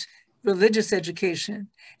was religious education.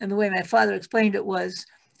 And the way my father explained it was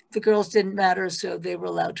the girls didn't matter, so they were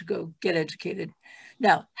allowed to go get educated.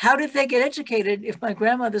 Now, how did they get educated if my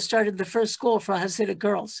grandmother started the first school for Hasidic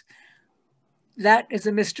girls? That is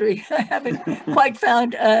a mystery I haven't quite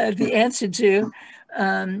found the answer to.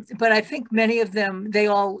 But I think many of them, they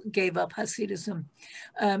all gave up Hasidism.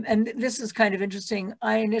 And this is kind of interesting.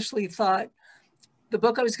 I initially thought the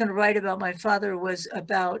book I was going to write about my father was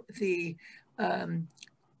about the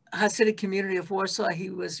Hasidic community of Warsaw he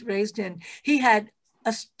was raised in. He had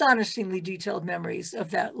astonishingly detailed memories of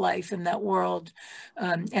that life and that world.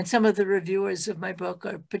 And some of the reviewers of my book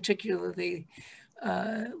are particularly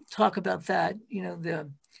talk about that,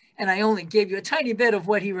 and I only gave you a tiny bit of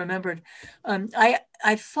what he remembered.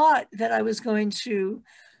 I thought that I was going to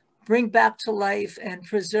bring back to life and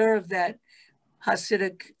preserve that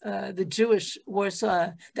Hasidic, the Jewish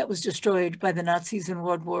Warsaw that was destroyed by the Nazis in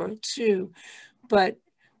World War II. But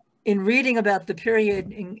in reading about the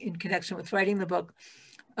period in connection with writing the book,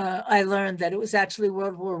 I learned that it was actually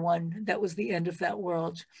World War I that was the end of that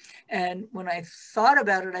world. And when I thought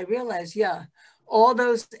about it, I realized, yeah, all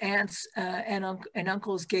those aunts and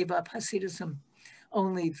uncles gave up Hasidism.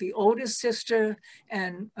 Only the oldest sister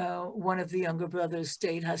and one of the younger brothers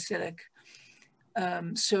stayed Hasidic.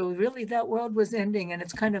 So really that world was ending, and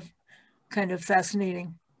it's kind of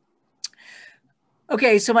fascinating.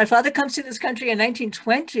 Okay, so my father comes to this country in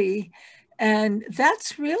 1920, and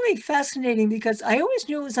that's really fascinating because I always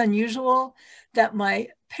knew it was unusual that my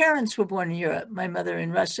parents were born in Europe. My mother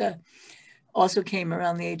in Russia also came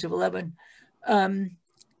around the age of 11.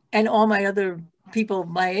 and all my other people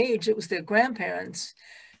my age, it was their grandparents.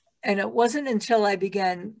 And it wasn't until I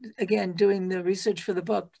began, again, doing the research for the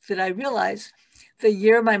book that I realized the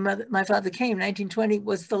year my father came, 1920,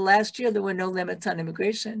 was the last year there were no limits on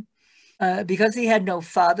immigration. Because he had no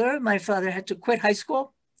father, my father had to quit high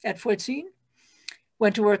school at 14,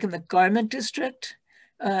 went to work in the garment district.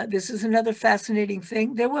 This is another fascinating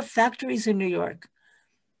thing. There were factories in New York.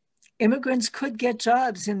 Immigrants could get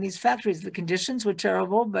jobs in these factories. The conditions were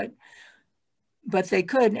terrible, but they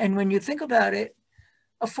could. And when you think about it,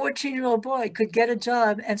 a 14-year-old boy could get a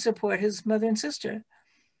job and support his mother and sister.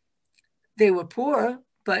 They were poor,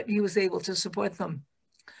 but he was able to support them.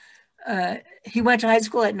 He went to high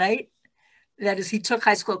school at night. That is, he took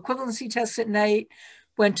high school equivalency tests at night,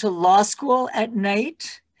 went to law school at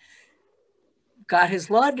night, got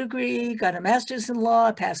his law degree, got a master's in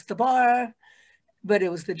law, passed the bar, but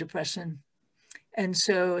it was the Depression. And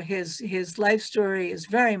so his life story is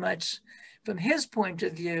very much, from his point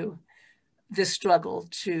of view, this struggle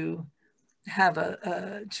to have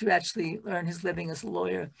to actually earn his living as a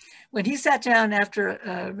lawyer. When he sat down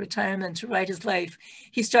after retirement to write his life,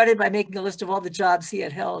 he started by making a list of all the jobs he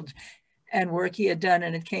had held and work he had done,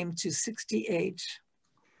 and it came to 68.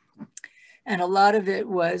 And a lot of it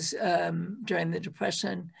was during the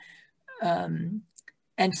Depression, and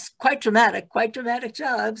quite dramatic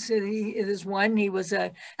jobs. There's one, he was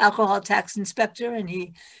an alcohol tax inspector, and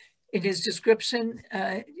in his description,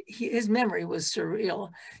 his memory was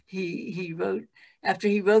surreal. He wrote, after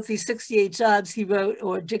he wrote these 68 jobs, he wrote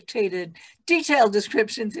or dictated detailed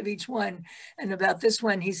descriptions of each one. And about this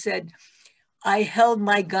one, he said, "I held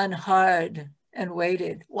my gun hard and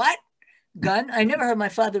waited." What? Gun? I never heard my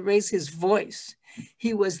father raise his voice.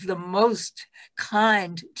 He was the most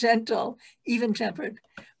kind, gentle, even-tempered.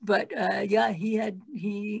 But yeah,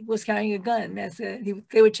 he was carrying a gun.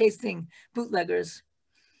 They were chasing bootleggers.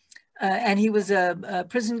 And he was a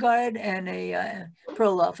prison guard and a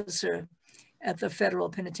parole officer at the federal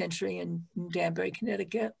penitentiary in Danbury,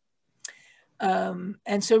 Connecticut.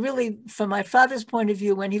 And so really, from my father's point of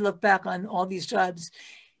view, when he looked back on all these jobs,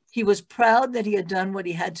 he was proud that he had done what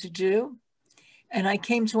he had to do. And I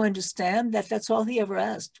came to understand that that's all he ever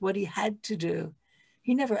asked, what he had to do.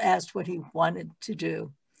 He never asked what he wanted to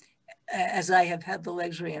do, as I have had the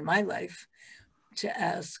luxury in my life to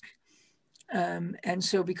ask. And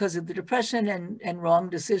so because of the Depression and wrong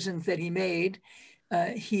decisions that he made,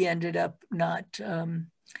 he ended up not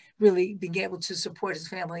really being able to support his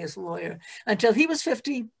family as a lawyer until he was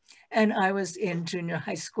 50 and I was in junior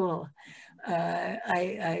high school.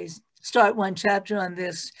 I start one chapter on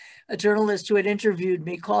this. A journalist who had interviewed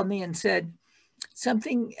me called me and said,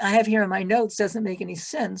 "Something I have here in my notes doesn't make any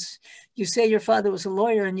sense. You say your father was a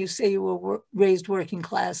lawyer and you say you were raised working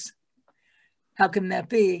class. How can that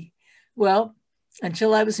be?" Well,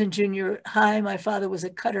 until I was in junior high, my father was a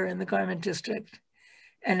cutter in the garment district.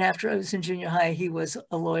 And after I was in junior high, he was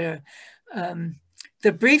a lawyer.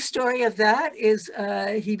 The brief story of that is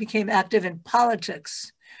he became active in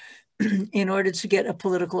politics in order to get a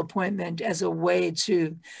political appointment as a way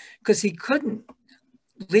to, because he couldn't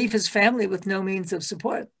leave his family with no means of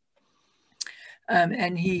support.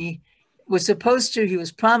 And he was supposed to, he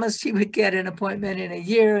was promised he would get an appointment in a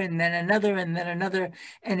year and then another,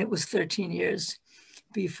 and it was 13 years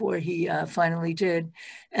before he finally did.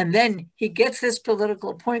 And then he gets this political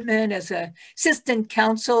appointment as an assistant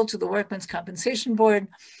counsel to the Workmen's Compensation Board.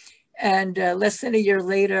 And less than a year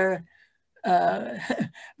later,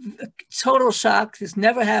 total shock, this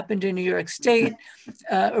never happened in New York State.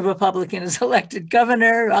 A Republican is elected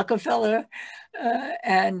governor, Rockefeller,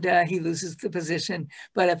 and he loses the position.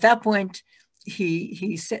 But at that point,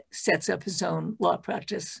 he sets up his own law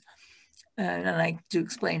practice. And I do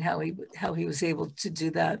explain how he was able to do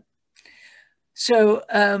that. So,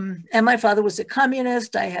 and my father was a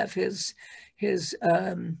communist. I have his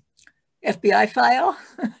FBI file.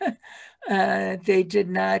 They did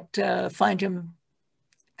not find him.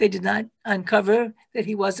 They did not uncover that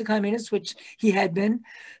he was a communist, which he had been.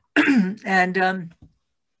 And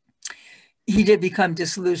he did become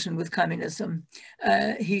disillusioned with communism.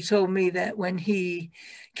 He told me that when he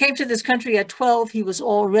came to this country at 12, he was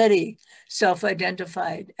already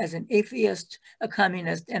self-identified as an atheist, a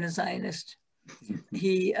communist, and a Zionist.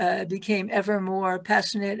 He became ever more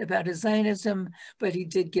passionate about his Zionism, but he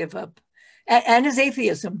did give up, and his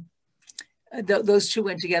atheism. Those two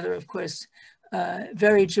went together, of course.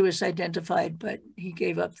 Very Jewish identified, but he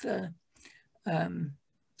gave up the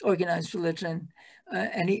organized religion,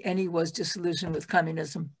 and he was disillusioned with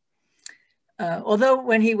communism. Although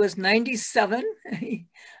when he was 97,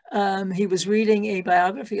 he was reading a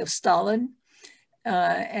biography of Stalin,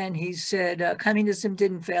 And he said, communism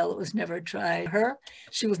didn't fail. It was never tried. Her,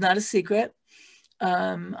 she was not a secret.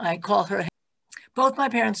 I call her. Both my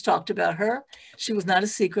parents talked about her. She was not a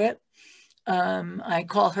secret. I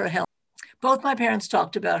call her Helen. Both my parents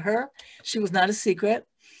talked about her. She was not a secret.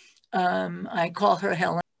 I call her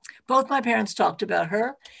Helen. Both my parents talked about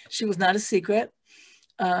her. She was not a secret.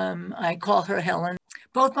 I call her Helen.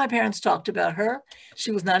 Both my parents talked about her.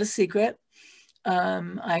 She was not a secret.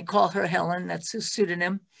 I call her Helen. That's a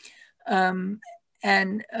pseudonym.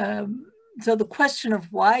 So the question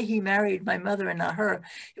of why he married my mother and not her,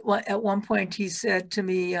 at one point he said to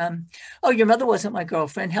me, oh, your mother wasn't my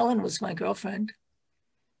girlfriend. Helen was my girlfriend.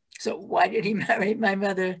 So why did he marry my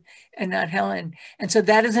mother and not Helen? And so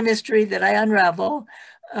that is a mystery that I unravel.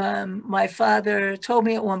 My father told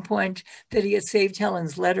me at one point that he had saved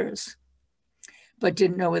Helen's letters, but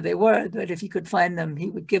didn't know where they were, that if he could find them, he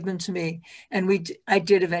would give them to me. And I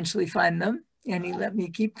did eventually find them, and he let me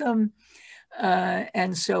keep them.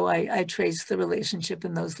 And so I traced the relationship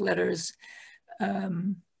in those letters.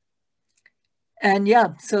 And yeah,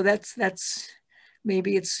 so that's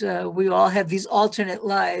maybe it's, we all have these alternate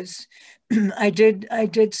lives. I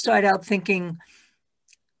did start out thinking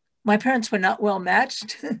my parents were not well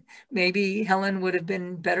matched. Maybe Helen would have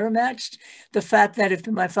been better matched. The fact that if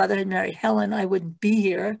my father had married Helen, I wouldn't be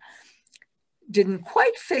here didn't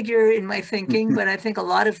quite figure in my thinking, but I think a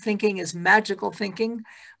lot of thinking is magical thinking.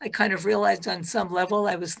 I kind of realized on some level,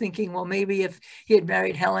 I was thinking, well, maybe if he had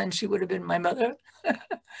married Helen, she would have been my mother.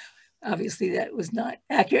 Obviously, that was not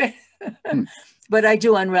accurate. But I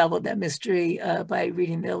do unravel that mystery by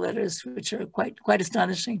reading their letters, which are quite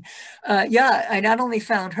astonishing. Yeah, I not only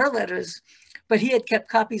found her letters, but he had kept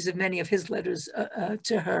copies of many of his letters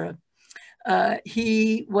to her.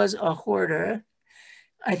 He was a hoarder.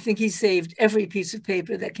 I think he saved every piece of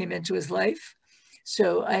paper that came into his life.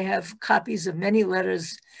 So I have copies of many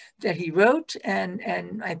letters that he wrote and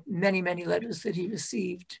many, many letters that he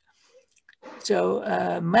received.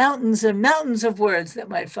 So mountains and mountains of words that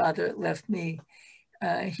my father left me.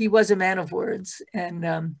 He was a man of words.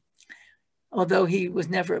 And although he was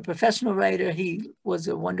never a professional writer, he was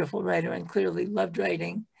a wonderful writer and clearly loved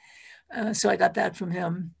writing. So I got that from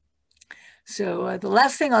him. So the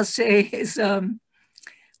last thing I'll say is,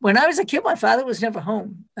 when I was a kid, my father was never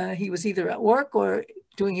home. He was either at work or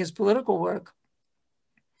doing his political work.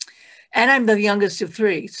 And I'm the youngest of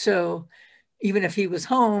three. So even if he was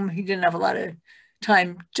home, he didn't have a lot of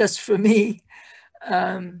time just for me.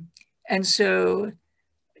 And so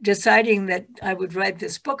deciding that I would write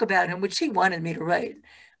this book about him, which he wanted me to write,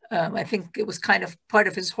 I think it was kind of part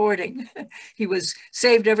of his hoarding. He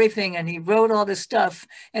saved everything and he wrote all this stuff.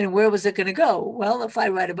 And where was it going to go? Well, if I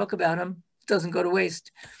write a book about him, doesn't go to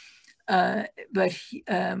waste. But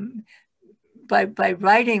by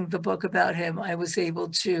writing the book about him, I was able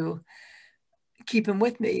to keep him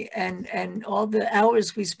with me, and all the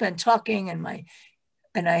hours we spent talking, and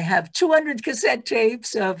I have 200 cassette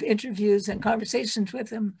tapes of interviews and conversations with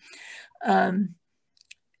him.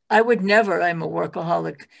 I would never, I'm a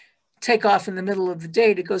workaholic, take off in the middle of the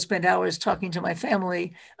day to go spend hours talking to my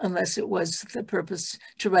family unless it was the purpose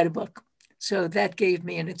to write a book. So that gave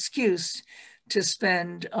me an excuse to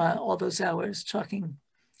spend all those hours talking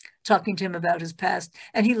to him about his past.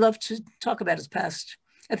 And he loved to talk about his past.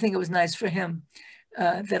 I think it was nice for him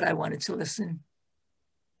that I wanted to listen.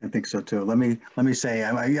 I think so too. Let me say,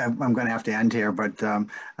 I'm going to have to end here, but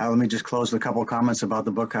let me just close with a couple of comments about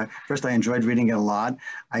the book. First, I enjoyed reading it a lot.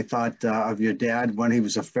 I thought of your dad when he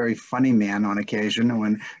was a very funny man on occasion.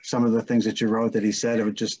 When some of the things that you wrote that he said, it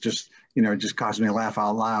would just caused me to laugh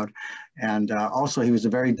out loud. And also, he was a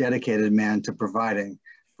very dedicated man to providing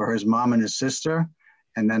for his mom and his sister,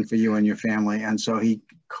 and then for you and your family. And so he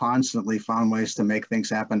constantly found ways to make things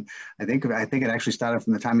happen. I think it actually started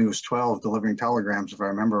from the time he was 12, delivering telegrams, if I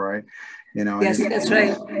remember right. Yes, that's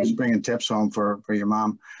right. He was bringing tips home for your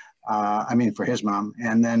mom. For his mom.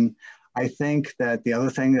 And then I think that the other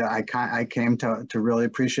thing that I came to really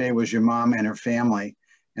appreciate was your mom and her family,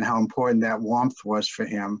 and how important that warmth was for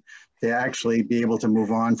him to actually be able to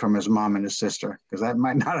move on from his mom and his sister, because that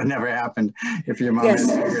might not have never happened if your mom had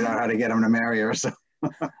figured out how to get him to marry her. So.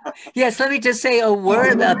 Yes, let me just say a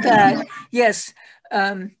word about that. Yes.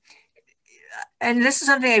 And this is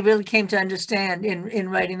something I really came to understand in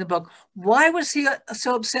writing the book. Why was he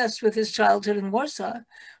so obsessed with his childhood in Warsaw?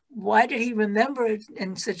 Why did he remember it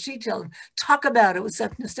in such detail, talk about it with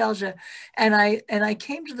such nostalgia? And I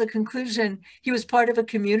came to the conclusion he was part of a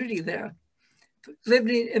community there,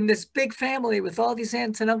 living in this big family with all these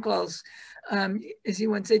aunts and uncles. As he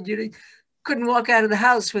once said, you couldn't walk out of the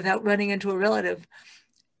house without running into a relative.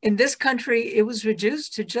 In this country, it was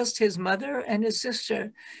reduced to just his mother and his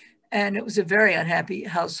sister. And it was a very unhappy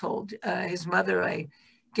household. His mother, I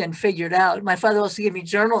again figured out. My father also gave me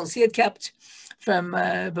journals he had kept from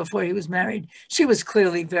before he was married. She was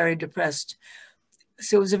clearly very depressed.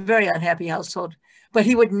 So it was a very unhappy household. But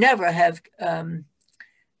he would never have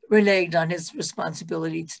reneged on his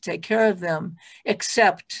responsibility to take care of them,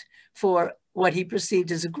 except for what he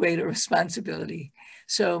perceived as a greater responsibility.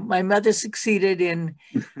 So my mother succeeded in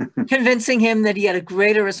convincing him that he had a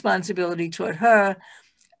greater responsibility toward her.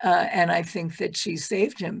 And I think that she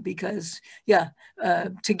saved him because,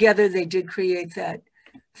 together they did create that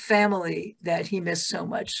family that he missed so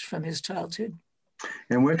much from his childhood.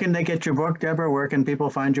 And where can they get your book, Deborah? Where can people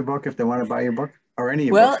find your book if they want to buy your book or any of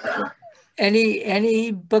your well, books?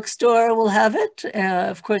 Any bookstore will have it.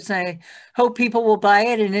 Of course, I hope people will buy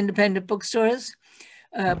it in independent bookstores,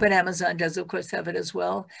 but Amazon does, of course, have it as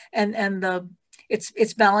well. And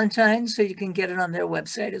it's Ballantine, so you can get it on their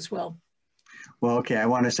website as well. Well, okay. I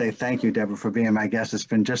want to say thank you, Deborah, for being my guest. It's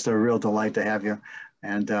been just a real delight to have you.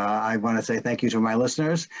 And I want to say thank you to my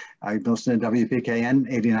listeners. I've been listening to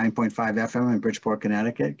WPKN 89.5 FM in Bridgeport,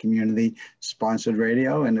 Connecticut, community-sponsored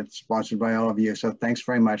radio, and it's sponsored by all of you. So thanks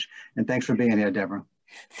very much. And thanks for being here, Deborah.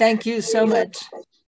 Thank you so much.